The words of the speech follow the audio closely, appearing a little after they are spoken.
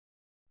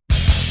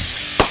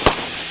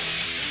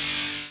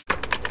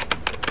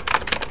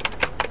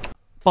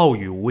暴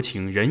雨无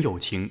情人有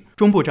情，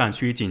中部战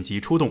区紧急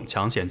出动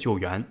抢险救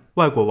援，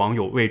外国网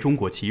友为中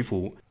国祈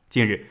福。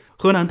近日，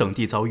河南等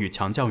地遭遇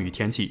强降雨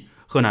天气，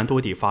河南多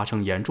地发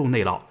生严重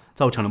内涝，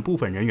造成了部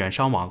分人员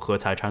伤亡和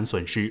财产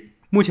损失。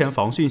目前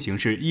防汛形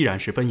势依然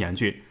十分严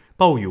峻，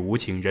暴雨无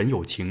情人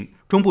有情，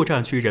中部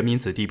战区人民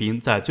子弟兵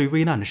在最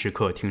危难的时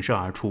刻挺身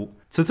而出。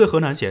此次河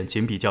南险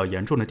情比较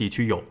严重的地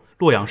区有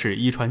洛阳市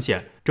伊川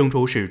县、郑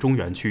州市中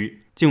原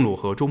区、泾鲁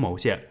和中牟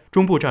县。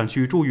中部战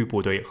区驻豫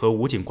部队和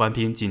武警官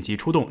兵紧急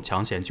出动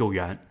抢险救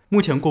援，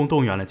目前共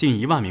动员了近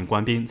1万名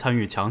官兵参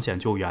与抢险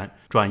救援，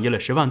转移了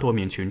10万多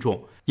名群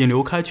众，引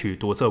流开渠，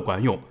堵塞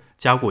管涌，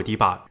加固堤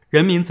坝，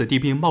人民子弟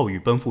兵冒雨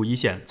奔赴一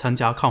线参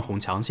加抗洪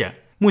抢险。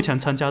目前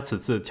参加此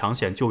次抢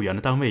险救援的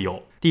单位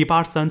有第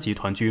83集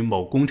团军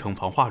某工程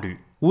防化旅、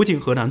武警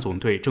河南总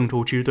队郑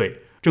州支队、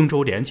郑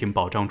州联勤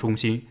保障中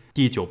心、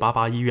第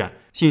988医院、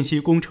信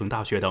息工程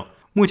大学等。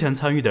目前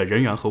参与的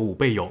人员和武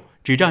备有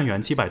指战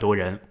员700多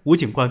人，武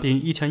警官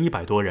兵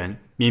1100多人，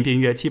民兵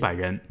约700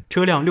人，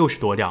车辆60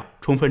多辆，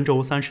冲锋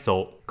舟30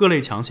艘，各类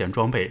抢险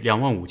装备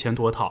25000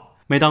多套。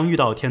每当遇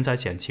到天灾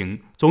险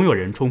情，总有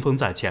人冲锋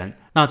在前，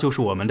那就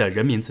是我们的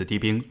人民子弟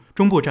兵。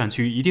中部战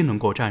区一定能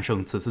够战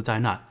胜此次灾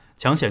难，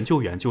抢险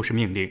救援就是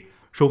命令，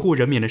守护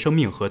人民的生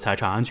命和财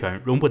产安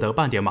全容不得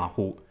半点马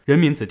虎。人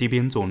民子弟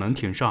兵总能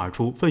挺身而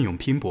出，奋勇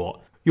拼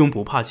搏，用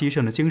不怕牺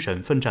牲的精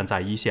神奋战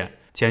在一线。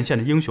前线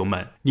的英雄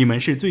们，你们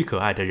是最可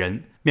爱的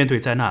人。面对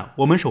灾难，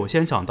我们首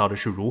先想到的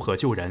是如何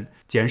救人，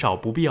减少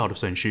不必要的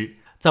损失。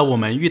在我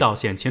们遇到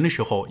险情的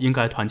时候，应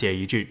该团结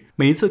一致。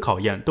每一次考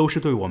验都是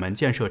对我们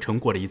建设成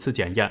果的一次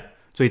检验。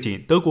最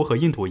近，德国和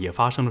印度也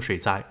发生了水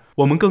灾，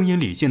我们更应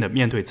理性地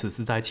面对此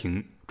次灾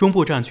情。中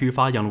部战区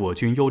发扬了我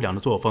军优良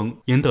的作风，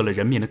赢得了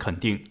人民的肯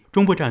定。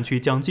中部战区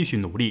将继续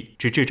努力，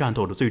直至战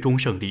斗的最终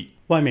胜利。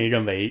外媒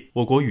认为，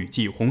我国雨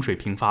季洪水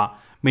频发，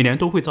每年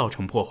都会造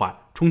成破坏，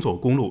冲走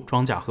公路、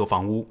庄稼和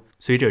房屋。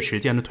随着时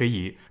间的推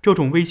移，这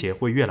种威胁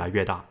会越来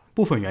越大。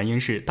部分原因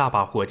是大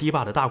坝或堤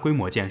坝的大规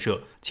模建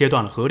设，切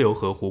断了河流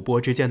和湖泊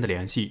之间的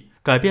联系，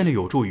改变了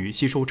有助于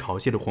吸收潮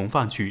汐的洪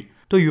泛区。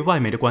对于外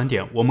媒的观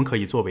点，我们可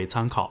以作为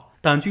参考，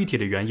但具体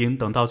的原因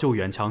等到救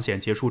援抢险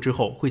结束之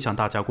后会向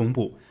大家公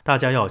布。大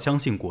家要相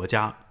信国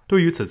家。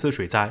对于此次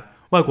水灾，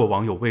外国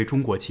网友为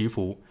中国祈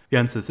福，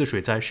愿此次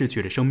水灾逝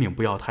去的生命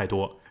不要太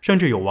多。甚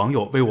至有网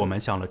友为我们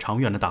想了长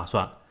远的打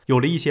算，有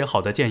了一些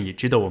好的建议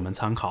值得我们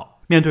参考。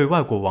面对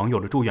外国网友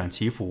的祝愿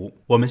祈福，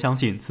我们相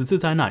信此次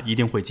灾难一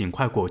定会尽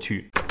快过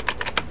去。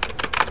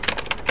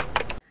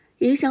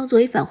一向作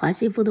为反华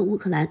先锋的乌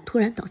克兰突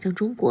然倒向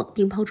中国，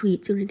并抛出一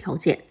惊人条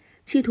件，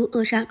企图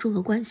扼杀中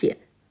俄关系，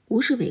无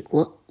视美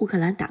国。乌克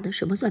兰打的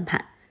什么算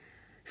盘？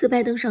自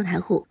拜登上台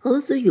后，俄罗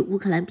斯与乌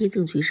克兰边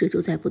境局势就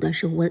在不断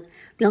升温。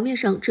表面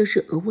上这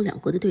是俄乌两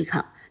国的对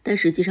抗，但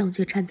实际上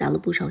却掺杂了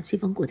不少西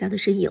方国家的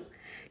身影。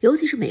尤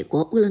其是美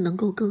国，为了能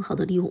够更好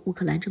地利用乌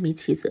克兰这枚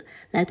棋子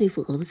来对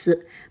付俄罗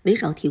斯，没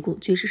少提供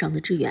军事上的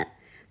支援。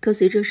可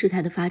随着事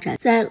态的发展，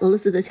在俄罗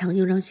斯的强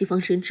硬让西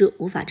方深知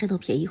无法占到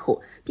便宜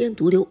后，便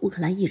独留乌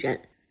克兰一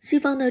人。西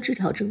方的枝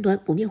条争端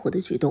不灭火的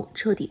举动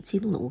彻底激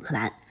怒了乌克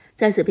兰。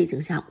在此背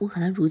景下，乌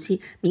克兰如今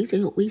明显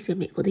有威胁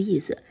美国的意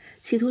思，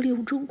企图利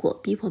用中国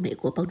逼迫美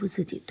国帮助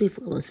自己对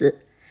付俄罗斯。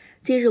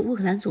近日，乌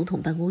克兰总统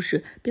办公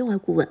室边外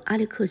顾问阿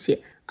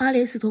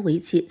列斯托维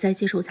奇在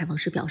接受采访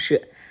时表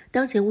示，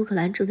当前乌克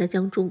兰正在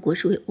将中国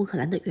视为乌克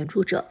兰的援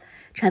助者，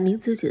阐明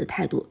自己的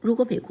态度。如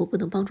果美国不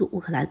能帮助乌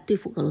克兰对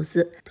付俄罗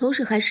斯，同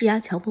时还施压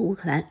强迫乌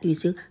克兰履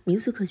行明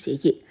斯克协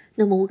议，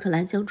那么乌克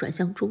兰将转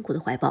向中国的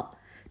怀抱。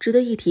值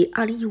得一提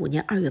，2015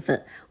年2月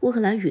份，乌克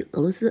兰与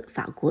俄罗斯、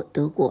法国、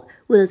德国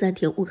为了暂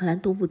停乌克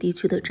兰东部地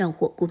区的战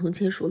火，共同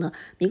签署了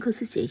明克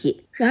斯协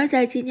议。然而，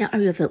在今年2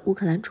月份乌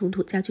克兰冲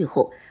突加剧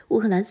后，乌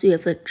克兰4月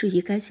份质疑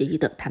该协议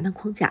的谈判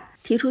框架，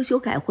提出修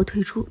改或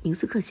退出明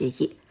斯克协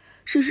议。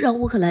事实上，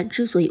乌克兰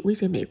之所以威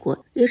胁美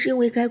国，也是因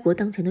为该国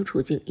当前的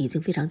处境已经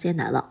非常艰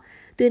难了，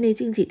对内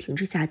经济停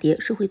滞下跌，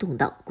社会动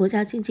荡，国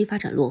家经济发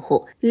展落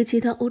后，与其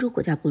他欧洲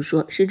国家不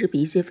说，甚至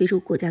比一些非洲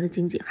国家的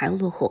经济还要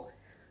落后。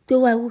对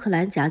外，乌克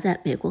兰夹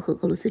在美国和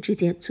俄罗斯之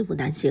间，寸步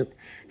难行，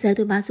在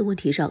顿巴斯问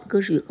题上更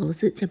是与俄罗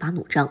斯剑拔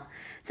弩张。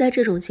在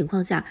这种情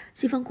况下，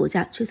西方国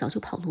家却早就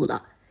跑路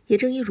了。也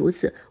正因如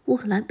此，乌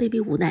克兰被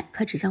逼无奈，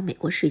开始向美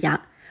国施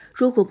压。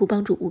如果不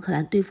帮助乌克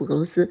兰对付俄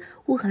罗斯，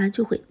乌克兰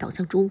就会倒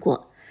向中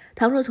国。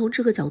倘若从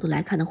这个角度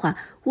来看的话，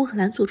乌克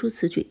兰做出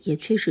此举也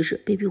确实是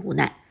被逼无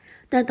奈。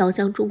但倒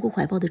向中国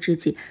怀抱的之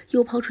际，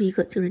又抛出一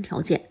个惊人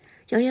条件，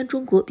扬言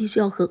中国必须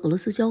要和俄罗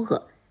斯交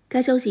恶。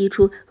该消息一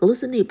出，俄罗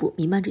斯内部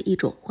弥漫着一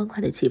种欢快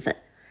的气氛，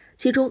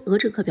其中俄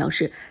政客表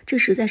示，这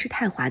实在是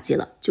太滑稽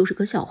了，就是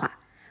个笑话。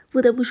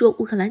不得不说，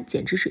乌克兰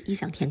简直是异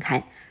想天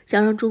开，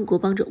想让中国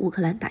帮着乌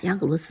克兰打压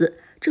俄罗斯，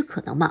这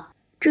可能吗？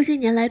这些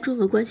年来，中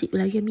俄关系越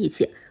来越密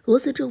切，俄罗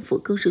斯政府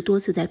更是多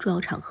次在重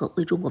要场合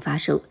为中国发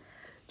声。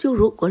就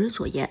如国人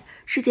所言，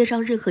世界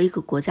上任何一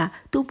个国家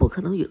都不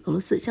可能与俄罗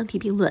斯相提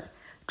并论，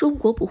中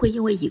国不会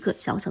因为一个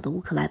小小的乌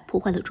克兰破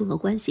坏了中俄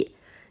关系，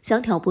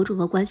想挑拨中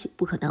俄关系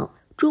不可能。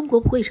中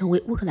国不会成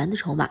为乌克兰的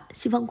筹码，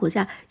西方国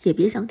家也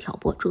别想挑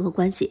拨中俄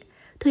关系。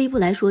退一步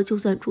来说，就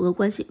算中俄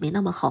关系没那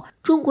么好，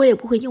中国也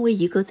不会因为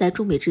一个在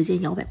中美之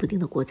间摇摆不定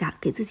的国家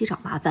给自己找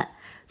麻烦。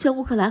劝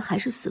乌克兰还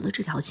是死了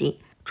这条心，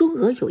中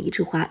俄友谊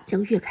之花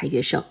将越开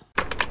越盛。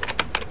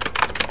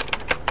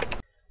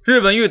日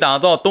本欲打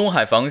造东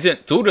海防线，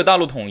阻止大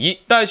陆统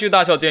一，待续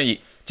大校建议，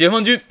解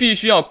放军必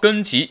须要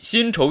跟其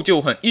新仇旧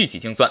恨一起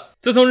清算。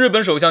自从日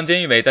本首相菅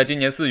义伟在今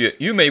年4月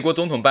与美国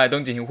总统拜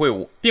登进行会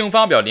晤，并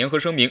发表联合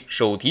声明，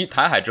首提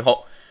台海之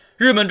后，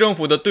日本政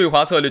府的对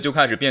华策略就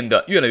开始变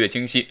得越来越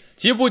清晰。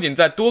其不仅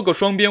在多个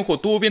双边或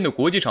多边的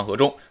国际场合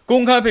中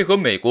公开配合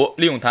美国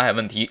利用台海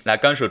问题来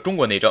干涉中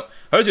国内政，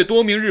而且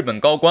多名日本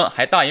高官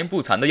还大言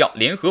不惭地要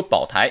联合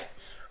保台。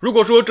如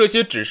果说这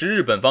些只是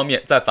日本方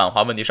面在反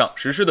华问题上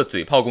实施的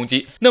嘴炮攻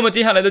击，那么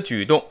接下来的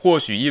举动或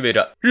许意味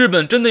着日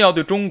本真的要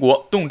对中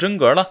国动真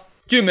格了。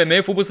据美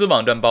媒福布斯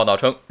网站报道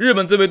称，日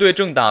本自卫队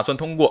正打算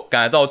通过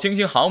改造轻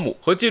型航母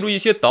和借助一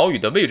些岛屿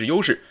的位置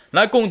优势，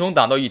来共同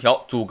打造一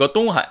条阻隔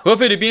东海和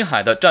菲律宾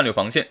海的战略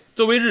防线，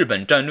作为日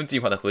本战争计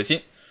划的核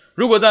心。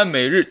如果在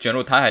美日卷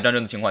入台海战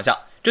争的情况下，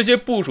这些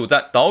部署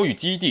在岛屿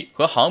基地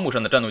和航母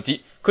上的战斗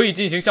机可以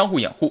进行相互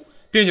掩护，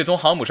并且从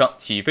航母上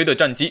起飞的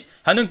战机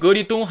还能隔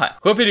离东海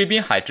和菲律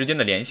宾海之间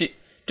的联系，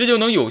这就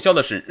能有效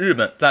地使日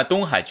本在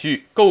东海区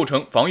域构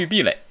成防御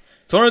壁垒，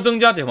从而增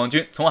加解放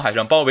军从海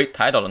上包围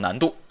台岛的难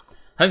度。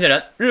很显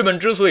然，日本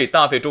之所以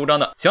大费周章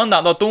的想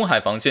打造东海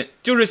防线，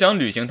就是想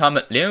履行他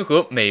们联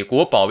合美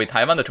国保卫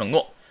台湾的承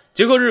诺。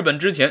结合日本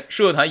之前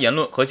涉台言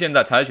论和现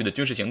在采取的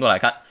军事行动来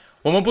看，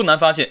我们不难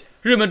发现，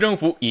日本政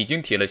府已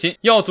经铁了心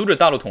要阻止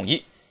大陆统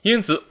一，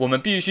因此我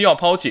们必须要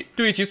抛弃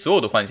对其所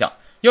有的幻想，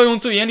要用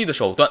最严厉的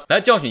手段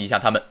来教训一下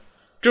他们。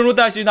正如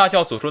黛西大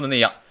校所说的那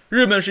样，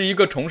日本是一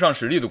个崇尚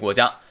实力的国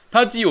家，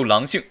它既有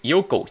狼性也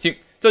有狗性，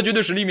在绝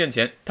对实力面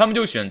前，他们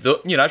就选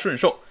择逆来顺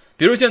受，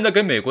比如现在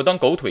给美国当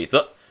狗腿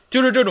子，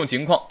就是这种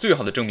情况最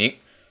好的证明。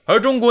而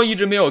中国一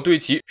直没有对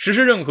其实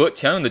施任何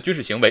强硬的军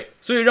事行为，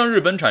所以让日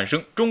本产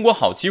生中国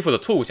好欺负的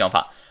错误想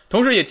法，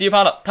同时也激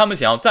发了他们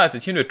想要再次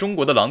侵略中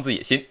国的狼子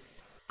野心。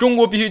中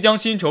国必须将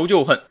新仇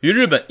旧恨与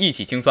日本一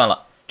起清算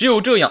了，只有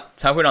这样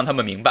才会让他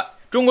们明白，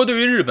中国对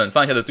于日本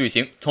犯下的罪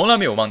行从来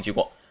没有忘记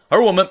过，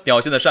而我们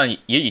表现的善意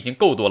也已经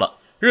够多了。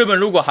日本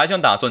如果还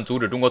想打算阻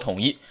止中国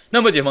统一，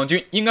那么解放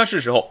军应该是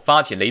时候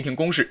发起雷霆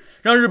攻势，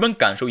让日本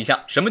感受一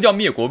下什么叫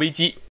灭国危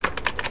机。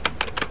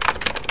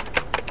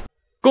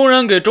公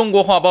然给中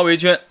国画包围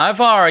圈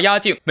 ，F22压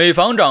境，美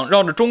防长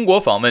绕着中国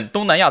访问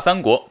东南亚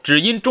3国，只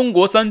因中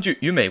国3拒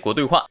与美国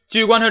对话。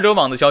据观察者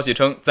网的消息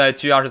称，在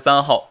7月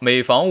23号，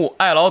美防务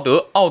艾劳德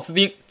·奥斯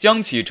汀将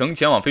启程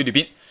前往菲律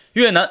宾、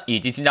越南以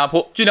及新加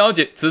坡。据了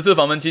解，此次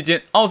访问期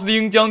间，奥斯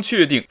汀将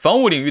确定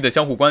防务领域的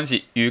相互关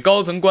系，与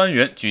高层官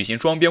员举行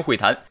双边会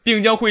谈，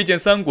并将会见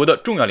3国的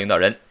重要领导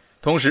人。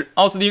同时，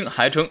奥斯汀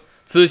还称，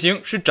此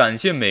行是展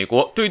现美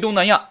国对东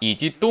南亚以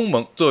及东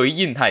盟作为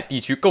印太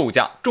地区构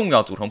架重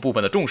要组成部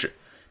分的重视，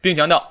并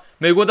强调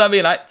美国在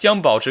未来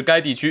将保持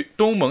该地区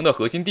东盟的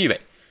核心地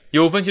位。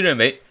有分析认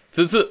为，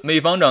此次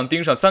美防长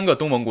盯上3个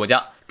东盟国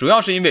家，主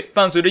要是因为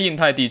伴随着印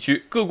太地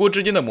区各国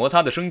之间的摩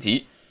擦的升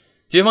级，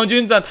解放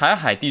军在台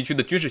海地区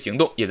的军事行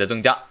动也在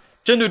增加。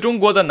针对中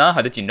国在南海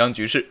的紧张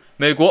局势，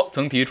美国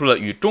曾提出了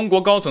与中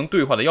国高层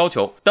对话的要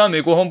求，但美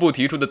国国防部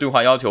提出的对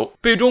话要求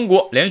被中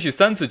国连续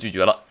3次拒绝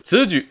了，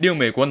此举令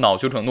美国恼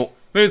羞成怒。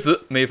为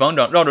此，美防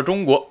长绕着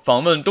中国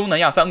访问东南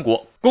亚3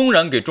国，公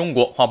然给中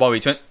国画包围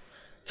圈。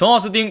从奥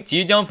斯汀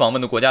即将访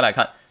问的国家来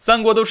看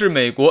，3国都是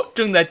美国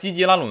正在积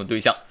极拉拢的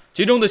对象，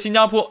其中的新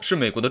加坡是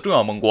美国的重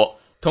要盟国，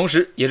同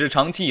时也是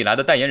长期以来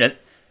的代言人。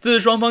自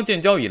双方建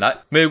交以来，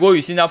美国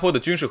与新加坡的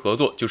军事合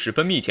作就十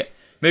分密切。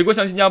美国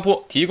向新加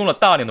坡提供了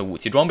大量的武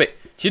器装备，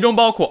其中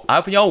包括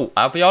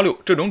F-15、F-16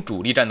 这种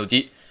主力战斗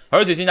机，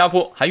而且新加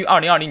坡还于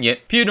2020年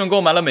批准购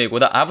买了美国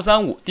的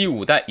F-35第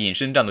5代隐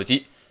身战斗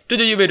机。这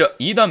就意味着，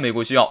一旦美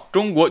国需要，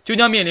中国就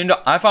将面临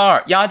着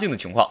F-22压境的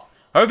情况。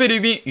而菲律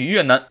宾与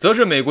越南则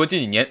是美国近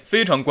几年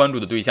非常关注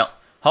的对象。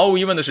毫无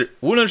疑问的是，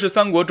无论是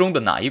3国中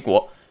的哪一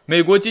国，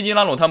美国积极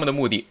拉拢他们的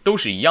目的都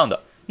是一样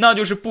的，那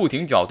就是不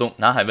停搅动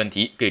南海问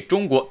题，给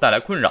中国带来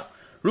困扰。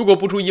如果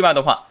不出意外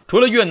的话，除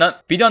了越南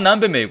比较难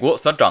被美国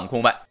所掌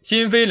控外，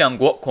新菲2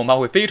国恐怕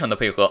会非常的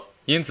配合。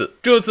因此，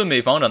这次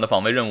美防长的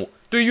访问任务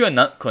对越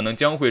南可能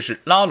将会是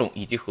拉拢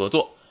以及合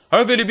作，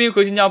而菲律宾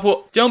和新加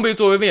坡将被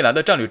作为未来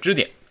的战略支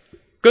点。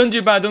根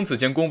据拜登此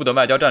前公布的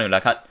外交战略来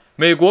看，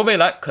美国未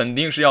来肯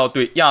定是要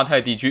对亚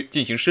太地区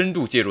进行深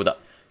度介入的，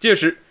届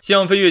时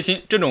像菲越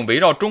新这种围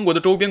绕中国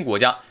的周边国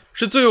家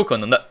是最有可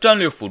能的战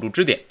略辅助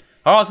支点。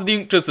而奥斯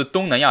汀这次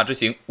东南亚之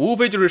行无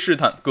非就是试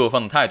探各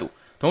方的态度，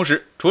同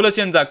时除了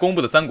现在公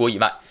布的3国以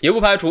外，也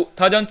不排除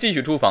他将继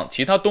续出访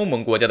其他东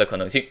盟国家的可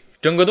能性。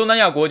整个东南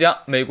亚国家，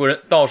美国人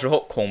到时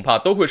候恐怕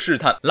都会试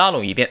探拉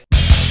拢一遍。